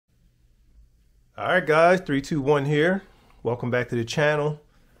All right, guys, 321 here. Welcome back to the channel.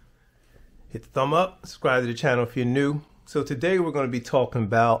 Hit the thumb up, subscribe to the channel if you're new. So today we're going to be talking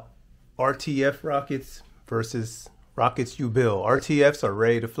about RTF rockets versus rockets you build. RTFs are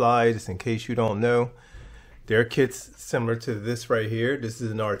ready to fly, just in case you don't know. They're kits similar to this right here. This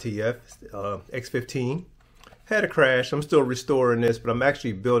is an RTF X15. Had a crash. I'm still restoring this, but I'm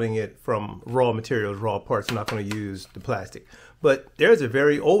actually building it from raw materials, raw parts. I'm not going to use the plastic. But there's a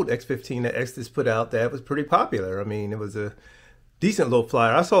very old X15 that Estes put out that was pretty popular. I mean, it was a decent little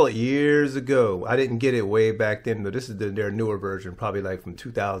flyer. I saw it years ago. I didn't get it way back then, but this is their newer version, probably like from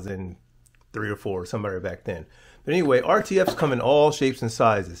 2003 or 4, somewhere back then. But anyway, RTFs come in all shapes and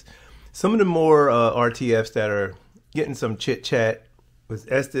sizes. Some of the more RTFs that are getting some chit chat was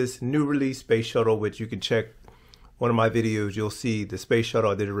Estes new release Space Shuttle, which you can check one of my videos. You'll see the Space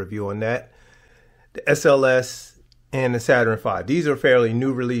Shuttle. I did a review on that. The SLS and the Saturn V. These are fairly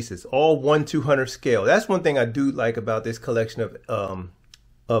new releases, all 1/200 scale. That's one thing I do like about this collection of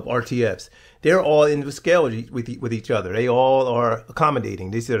RTFs. They're all in the scale with each other. They all are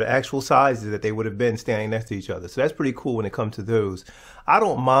accommodating. These are the actual sizes that they would have been standing next to each other. So that's pretty cool when it comes to those. I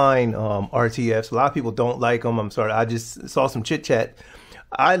don't mind RTFs. A lot of people don't like them. I'm sorry. I just saw some chit chat.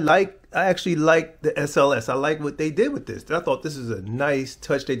 I actually like the SLS. I like what they did with this. I thought this is a nice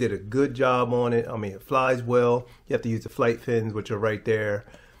touch. They did a good job on it. I mean, it flies well. You have to use the flight fins, which are right there.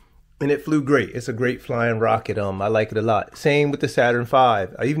 And it flew great. It's a great flying rocket. I like it a lot. Same with the Saturn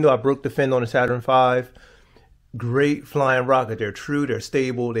V. Even though I broke the fin on the Saturn V, great flying rocket. They're true, they're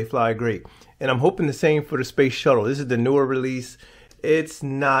stable, they fly great. And I'm hoping the same for the Space Shuttle. This is the newer release. It's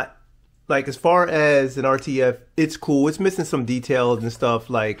not, like, as far as an RTF, it's cool. It's missing some details and stuff,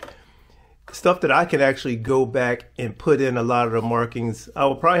 like stuff that I can actually go back and put in a lot of the markings. I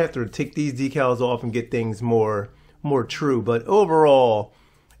will probably have to take these decals off and get things more true. But overall,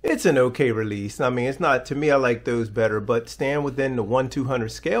 it's an okay release. I mean, it's not, to me, I like those better, but staying within the 1/200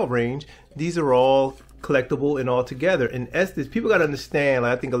 scale range, these are all collectible and all together. And Estes, people got to understand,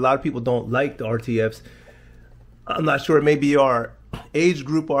 I think a lot of people don't like the RTFs. I'm not sure, maybe our age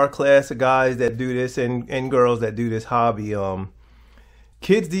group, our class of guys that do this and girls that do this hobby.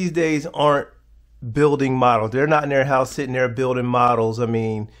 Kids these days aren't building models. They're not in their house sitting there building models. I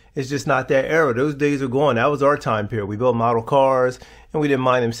mean, it's just not that era. Those days are gone. That was our time period. We built model cars and we didn't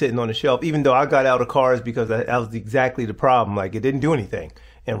mind them sitting on the shelf, even though I got out of cars because that was exactly the problem. Like, it didn't do anything.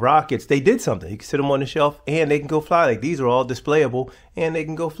 And rockets, they did something. You can sit them on the shelf and they can go fly. Like, these are all displayable and they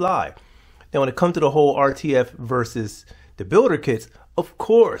can go fly. Now, when it comes to the whole RTF versus the builder kits, of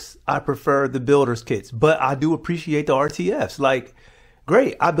course, I prefer the builder's kits, but I do appreciate the RTFs. Like,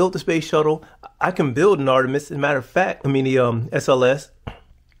 great, I built the Space Shuttle. I can build an Artemis. As a matter of fact, the SLS.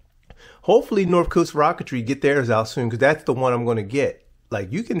 Hopefully North Coast Rocketry get theirs out soon, because that's the one I'm going to get.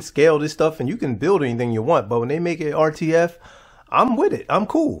 Like, you can scale this stuff and you can build anything you want, but when they make it RTF, I'm with it. I'm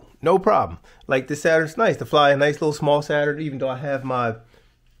cool. No problem. Like, the Saturn's nice to fly, a nice little small Saturn, even though I have my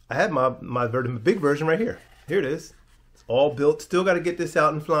big version right here. Here it is. It's all built. Still got to get this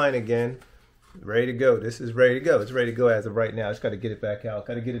out and flying again. Ready to go. This is ready to go. It's ready to go as of right now. Just got to get it back out.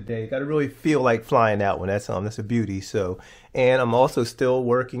 Got to get a day. Got to really feel like flying out when that's a beauty. So, and I'm also still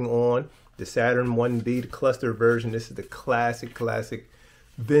working on the Saturn 1B, the cluster version. This is the classic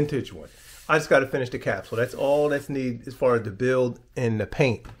vintage one. I just got to finish the capsule. That's all that's needed as far as the build and the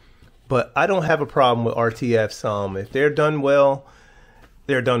paint. But I don't have a problem with RTFs. If they're done well,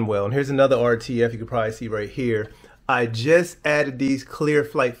 they're done well. And here's another RTF you can probably see right here. I just added these clear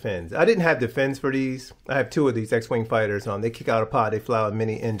flight fins. I didn't have the fins for these. I have 2 of these X-Wing fighters. They kick out a pod, they fly with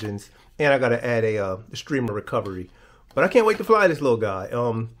mini engines. And I got to add a streamer recovery. But I can't wait to fly this little guy.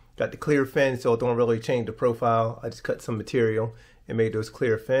 Got the clear fins, so it don't really change the profile. I just cut some material and made those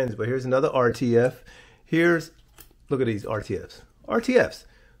clear fins. But here's another RTF. Look at these RTFs. RTFs,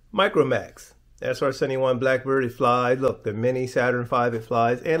 Micromax. SR-71 Blackbird, it flies. Look, the mini Saturn V, it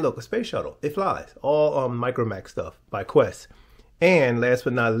flies. And look, a Space Shuttle, it flies. All Micromax stuff by Quest. And last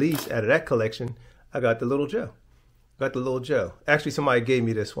but not least, out of that collection, I got the Little Joe. Actually, somebody gave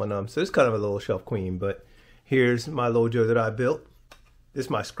me this one. So it's kind of a little shelf queen, but here's my Little Joe that I built. This is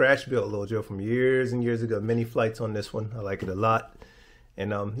my scratch built Little Joe from years and years ago. Many flights on this one. I like it a lot.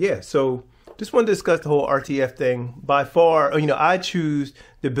 And yeah, so just want to discuss the whole RTF thing. By far, I choose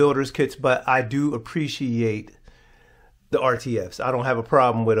the builder's kits, but I do appreciate the RTFs. I don't have a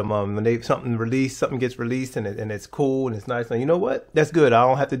problem with them. When something gets released and it's cool and it's nice. Now, you know what? That's good. I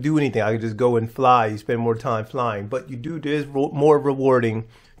don't have to do anything. I can just go and fly. You spend more time flying, but there's more rewarding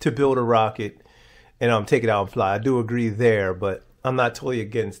to build a rocket and take it out and fly. I do agree there, but I'm not totally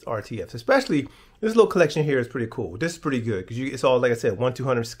against RTFs, especially this little collection here is pretty cool. This is pretty good because it's all, like I said,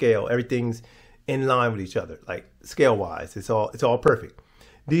 1/200 scale. Everything's in line with each other, like scale wise. It's all perfect.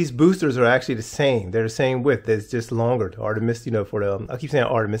 These boosters are actually the same. They're the same width. It's just longer. The Artemis, you know, for the I keep saying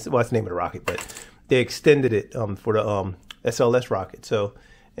Artemis. Well, that's the name of the rocket, but they extended it for the SLS rocket. So,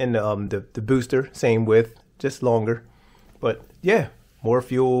 and the booster, same width, just longer. But yeah, more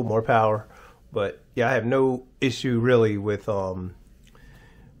fuel, more power. But yeah, I have no issue really with the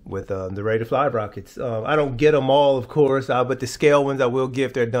ready to fly rockets. I don't get them all, of course, but the scale ones I will get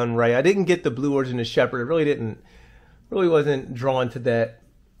if they're done right. I didn't get the Blue Origin, the Shepherd. I really wasn't drawn to that.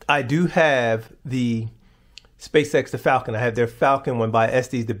 I do have the SpaceX, the Falcon. I have their Falcon one by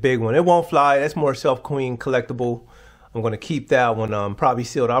Estes, the big one. It won't fly. That's more self-clean, collectible. I'm going to keep that one probably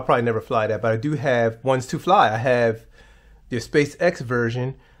sealed. I'll probably never fly that, but I do have ones to fly. I have the SpaceX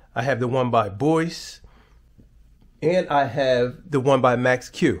version. I have the one by Boyce. And I have the one by Max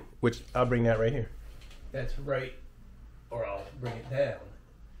Q, which I'll bring that right here. That's right, or I'll bring it down.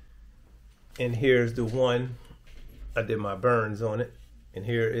 And here's the one, I did my burns on it. And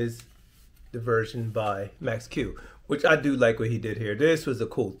here is the version by Max Q, which I do like what he did here. This was a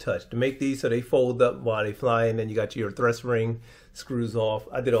cool touch to make these so they fold up while they fly, and then you got your thrust ring screws off.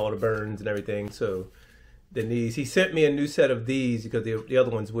 I did all the burns and everything. So then these, he sent me a new set of these because the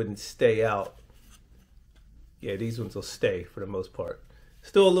other ones wouldn't stay out. Yeah, these ones will stay for the most part.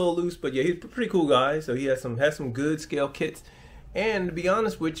 Still a little loose, but yeah, he's a pretty cool guy. So he has some good scale kits. And to be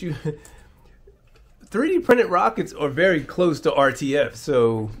honest with you, 3D printed rockets are very close to RTF,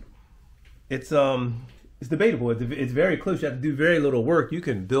 so it's debatable. It's very close. You have to do very little work. You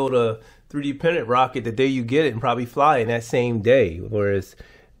can build a 3D printed rocket the day you get it and probably fly in that same day, whereas,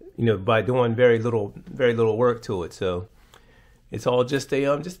 you know, by doing very little work to it. So it's all just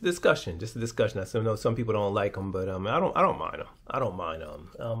a discussion. I know some people don't like them, but I don't mind them. I don't mind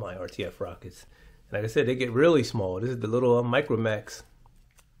RTF rockets. And like I said, they get really small. This is the little Micromax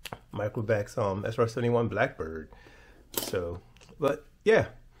SR-71 Blackbird. So, but yeah,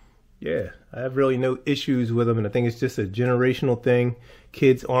 I have really no issues with them, and I think it's just a generational thing.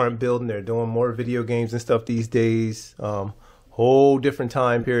 Kids aren't building; they're doing more video games and stuff these days. Whole different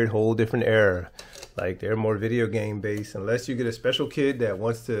time period, whole different era. Like, they're more video game based. Unless you get a special kid that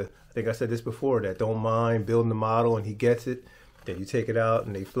wants to, I think I said this before, that don't mind building the model and he gets it, then you take it out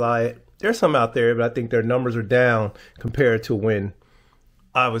and they fly it. There's some out there, but I think their numbers are down compared to when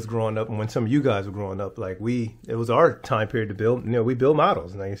I was growing up and when some of you guys were growing up. Like, it was our time period to build, you know, we built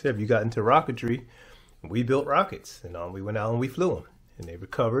models. And like I said, if you got into rocketry, we built rockets, and we went out and we flew them, and they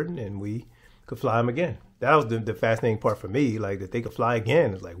recovered, and we could fly them again. That was the fascinating part for me, like that they could fly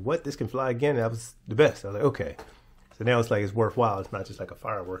again. It's like, what? This can fly again? That was the best. I was like, okay. So now it's like it's worthwhile. It's not just like a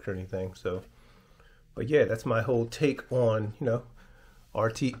firework or anything. So, but yeah, that's my whole take on, you know,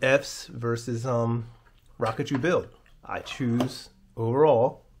 RTFs versus rockets you build. I choose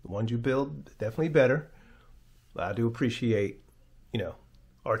overall the ones you build definitely better. But I do appreciate, you know,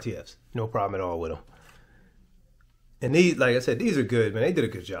 RTFs. No problem at all with them. And these, like I said, these are good, man. They did a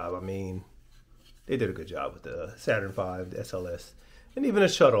good job. I mean, they did a good job with the Saturn V, the SLS, and even a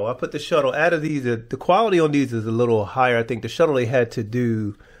shuttle. I put the shuttle out of these. The quality on these is a little higher. I think the shuttle they had to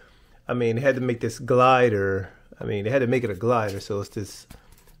do, I mean, they had to make this glider. I mean, they had to make it a glider, so it's this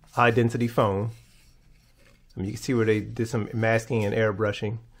high density foam. I mean, you can see where they did some masking and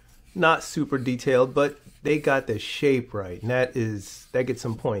airbrushing. Not super detailed, but they got the shape right, and that gets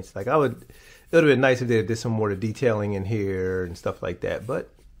some points. Like, it would have been nice if they did some more detailing in here and stuff like that, but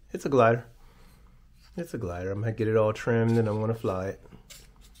it's a glider. It's a glider. I'm going to get it all trimmed and I'm going to fly it.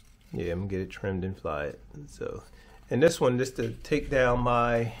 Yeah, I'm going to get it trimmed and fly it. So, and this one, just to take down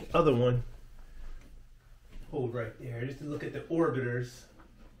my other one, hold right there, just to look at the orbiters.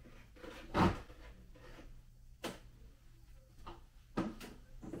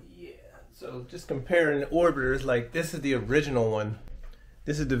 Yeah, so just comparing the orbiters, like this is the original one.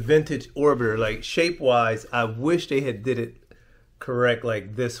 This is the vintage orbiter. Like, shape-wise, I wish they had did it correct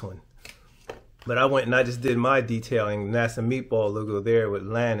like this one. But I went and I just did my detailing, NASA Meatball logo there with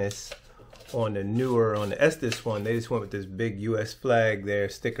Lannis on the Estes one. They just went with this big US flag there,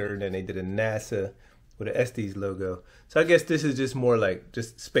 sticker, and then they did a NASA with an Estes logo. So I guess this is just more like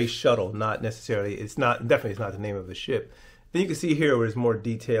just Space Shuttle, not necessarily, definitely it's not the name of a ship. Then you can see here where there's more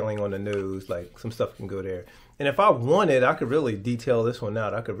detailing on the nose, like some stuff can go there. And if I wanted, I could really detail this one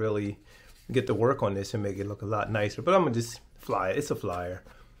out. I could really get to work on this and make it look a lot nicer. But I'm gonna just fly it. It's a flyer.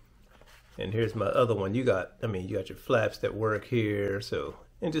 And here's my other one. You got your flaps that work here. So,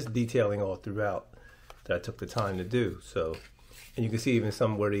 and just detailing all throughout that I took the time to do. So, and you can see even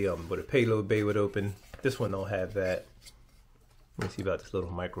some where the payload bay would open. This one don't have that. Let me see about this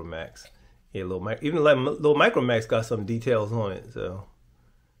little Micromax. Yeah, even like little Micromax got some details on it. So,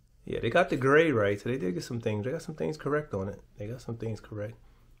 Yeah, they got the gray right, so they did get some things. They got some things correct on it. They got some things correct.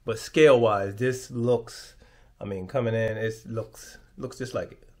 But scale-wise, this looks, I mean, coming in, it looks just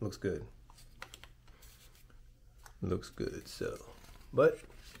like it. Looks good. Looks good, so. But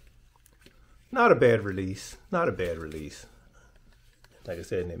not a bad release. Not a bad release. Like I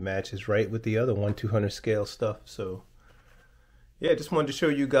said, and it matches right with the other 1/200 scale stuff. So yeah, just wanted to show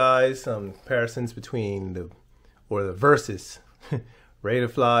you guys some comparisons between the versus ready to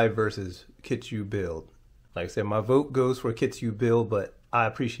fly versus kits you build. Like I said, my vote goes for kits you build, but I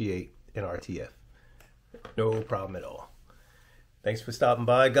appreciate an RTF. No problem at all. Thanks for stopping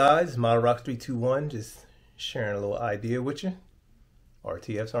by, guys. modelrockets 321, just sharing a little idea with you.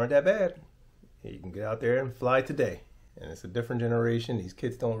 RTFs aren't that bad. You can get out there and fly today. And it's a different generation. These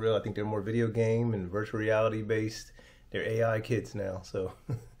kids don't realize, I think they're more video game and virtual reality based. They're AI kids now, so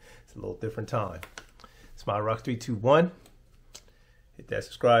it's a little different time. It's modelrockets 321. Hit that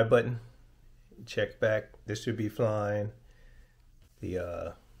subscribe button. Check back. This should be flying.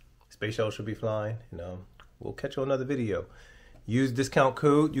 The space shuttle should be flying. And we'll catch you on another video. Use discount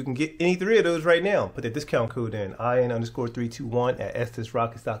code. You can get any three of those right now. Put the discount code in IN_321 at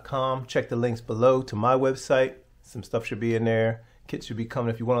EstesRockets.com. Check the links below to my website. Some stuff should be in there. Kits should be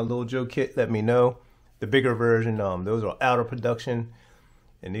coming. If you want a little Joe kit, let me know. The bigger version, those are out of production.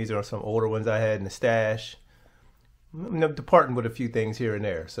 And these are some older ones I had in the stash. I'm departing with a few things here and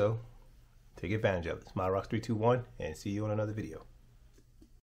there. So take advantage of it. It's modelrockets 321 and see you on another video.